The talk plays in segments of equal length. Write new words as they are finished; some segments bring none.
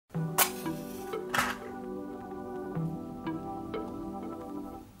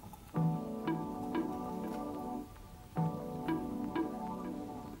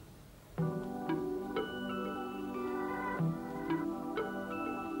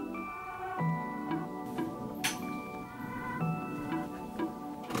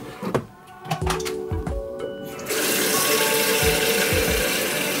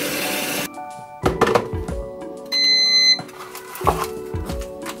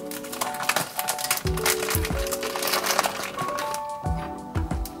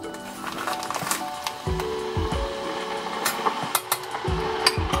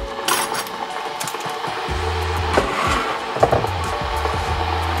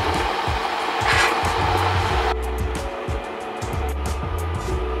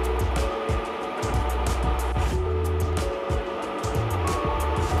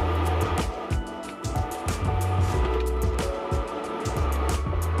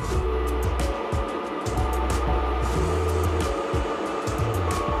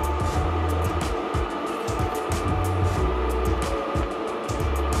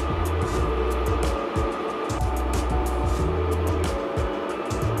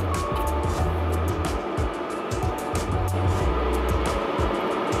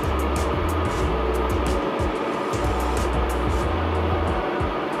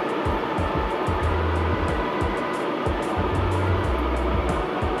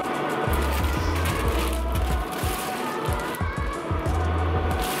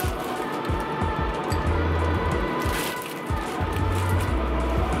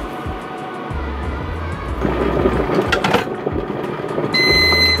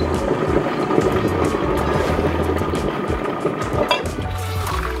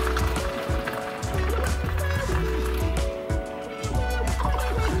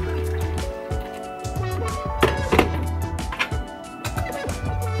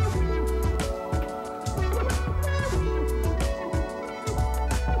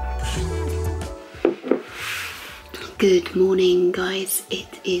Good morning guys,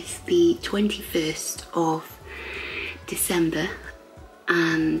 it is the 21st of December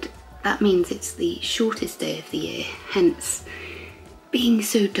and that means it's the shortest day of the year, hence being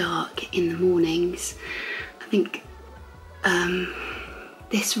so dark in the mornings. I think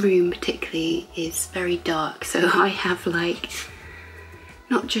this room particularly is very dark, so I have like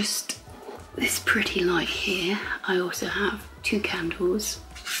not just this pretty light here, I also have two candles,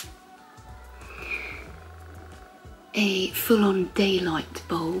 a full-on daylight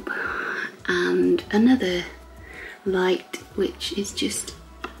bulb and another light which is just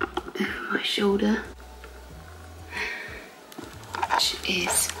over my shoulder, which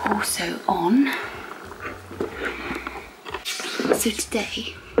is also on. So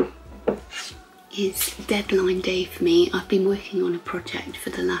today is deadline day for me. I've been working on a project for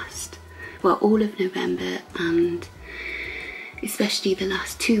the last, well, all of November, and especially the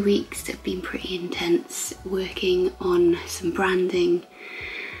last 2 weeks have been pretty intense, working on some branding,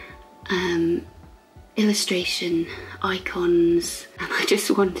 illustration, icons, and I just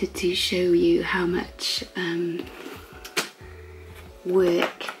wanted to show you how much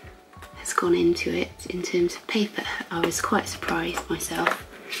work has gone into it in terms of paper. I was quite surprised myself.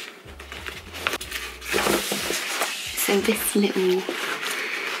 So this little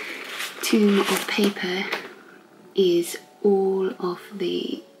tomb of paper is all of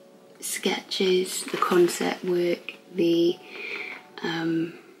the sketches, the concept work, the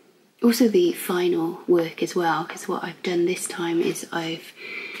also the final work as well, because what I've done this time is I've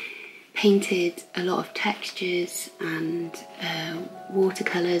painted a lot of textures and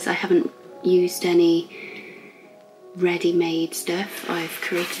watercolours. I haven't used any ready-made stuff, I've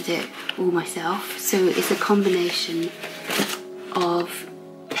created it all myself, so it's a combination of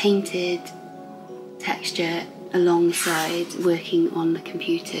painted texture alongside working on the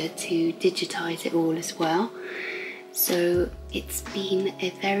computer to digitise it all as well. So it's been a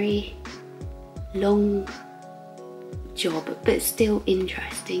very long job but still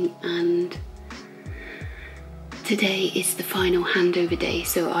interesting, and today is the final handover day,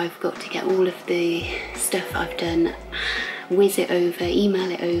 so I've got to get all of the stuff I've done, whiz it over, email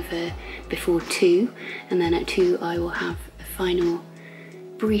it over before 2, and then at 2 I will have a final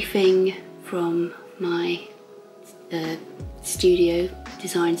briefing from my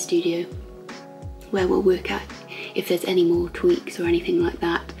design studio, where we'll work out if there's any more tweaks or anything like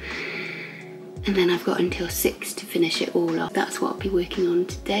that, and then I've got until 6 to finish it all off. That's what I'll be working on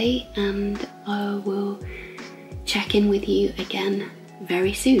today, and I will check in with you again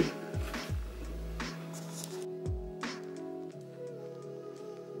very soon.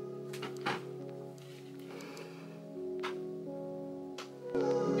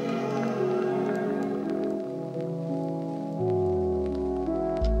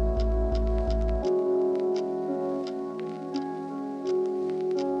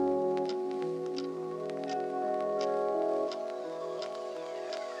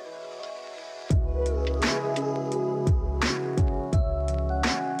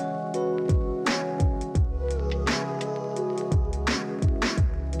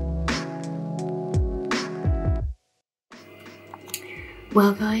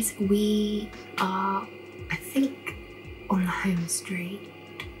 Well guys, we are, I think, on the home straight.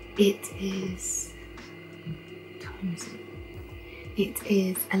 It is, what time is it? It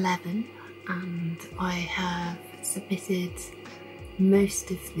is 11 and I have submitted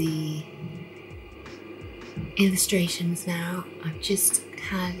most of the illustrations now. I've just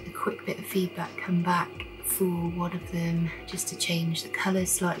had a quick bit of feedback come back for one of them, just to change the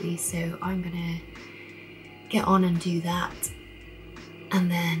colours slightly, so I'm gonna get on and do that. And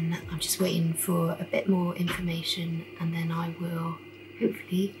then I'm just waiting for a bit more information, and then I will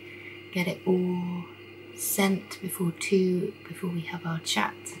hopefully get it all sent before 2, before we have our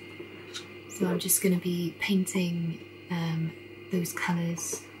chat. So I'm just going to be painting those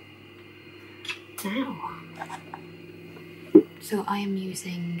colours now. So I am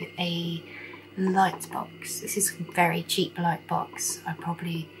using a light box. This is a very cheap light box. I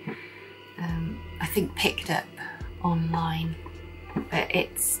probably, I think, picked up online. But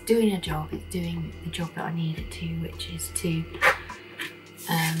it's doing a job, it's doing the job that I need it to, which is to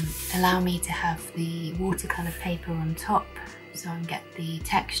allow me to have the watercolour paper on top, so I can get the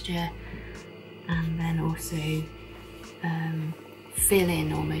texture, and then also fill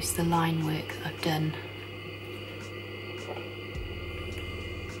in almost the line work that I've done.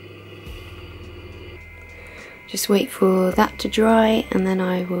 Just wait for that to dry and then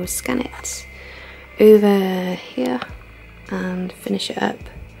I will scan it over here and finish it up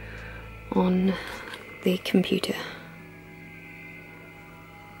on the computer.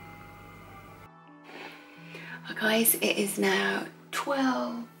 I Guys, it is now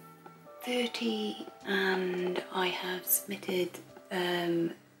 12:30 and I have submitted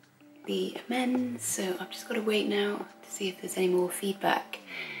the amends, so I've just got to wait now to see if there's any more feedback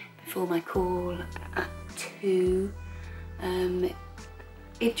before my call at 2.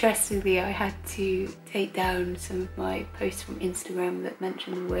 Interestingly, I had to take down some of my posts from Instagram that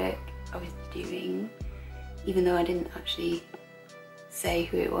mentioned the work I was doing, even though I didn't actually say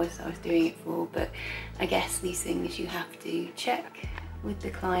who it was I was doing it for. But I guess these things you have to check with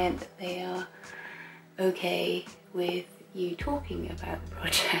the client that they are okay with you talking about the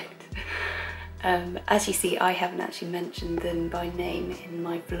project. As you see, I haven't actually mentioned them by name in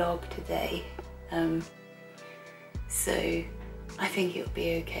my vlog today, so I think it'll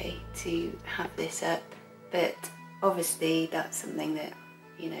be okay to have this up, but obviously that's something that,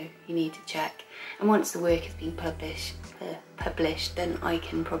 you know, you need to check. And once the work has been published, then I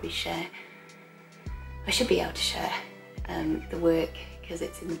can probably share. I should be able to share the work because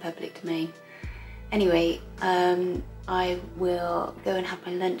it's in the public domain. Anyway, I will go and have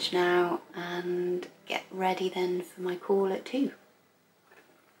my lunch now and get ready then for my call at 2.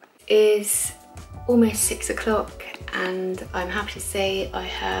 It is almost 6 o'clock and I'm happy to say I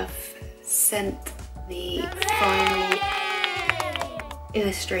have sent the final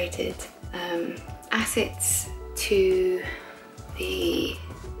illustrated assets to the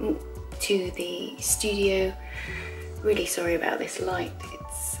studio. Really sorry about this light,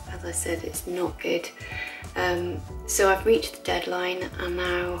 it's, as I said, it's not good. So I've reached the deadline and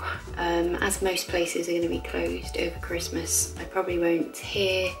now, as most places are going to be closed over Christmas, I probably won't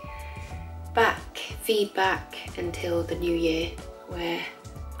hear back feedback until the new year, where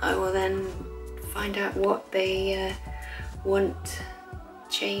I will then find out what they want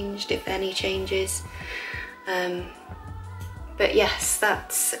changed, if any changes. But yes,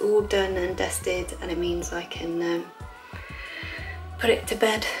 that's all done and dusted, and it means I can put it to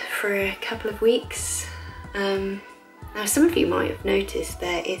bed for a couple of weeks. Now some of you might have noticed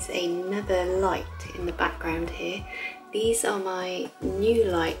there is another light in the background here. These are my new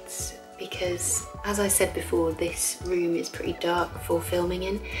lights because, as I said before, this room is pretty dark for filming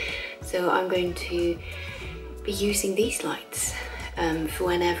in, so I'm going to be using these lights for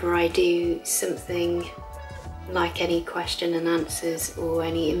whenever I do something like any question and answers or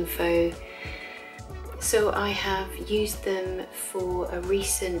any info. So I have used them for a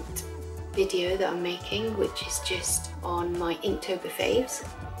recent video that I'm making, which is just on my Inktober faves.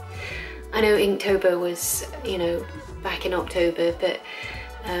 I know Inktober was, you know, back in October, but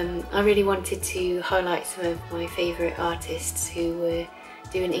I really wanted to highlight some of my favourite artists who were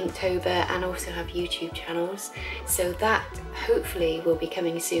doing Inktober and also have YouTube channels. So that hopefully will be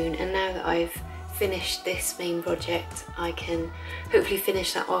coming soon, and now that I've finished this main project, I can hopefully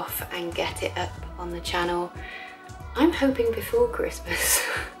finish that off and get it up on the channel. I'm hoping before Christmas,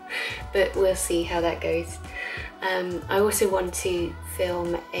 but we'll see how that goes. I also want to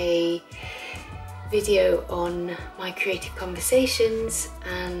film a video on my creative conversations,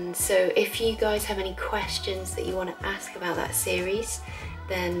 and so if you guys have any questions that you want to ask about that series,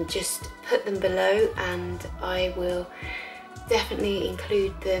 then just put them below and I will definitely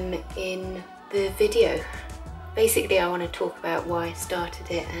include them in the video. Basically, I want to talk about why I started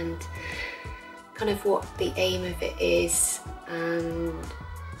it and kind of what the aim of it is, and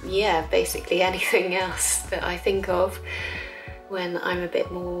yeah, basically anything else that I think of when I'm a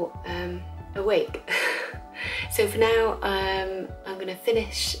bit more awake. So for now, I'm going to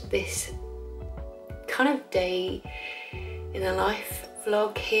finish this kind of day in the life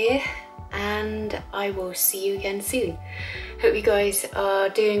vlog here, and I will see you again soon. Hope you guys are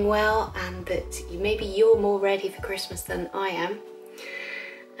doing well and that maybe you're more ready for Christmas than I am.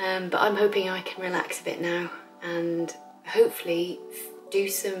 But I'm hoping I can relax a bit now and hopefully do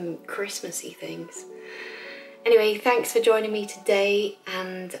some Christmassy things. Anyway, thanks for joining me today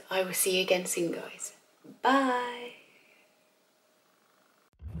and I will see you again soon, guys. Bye!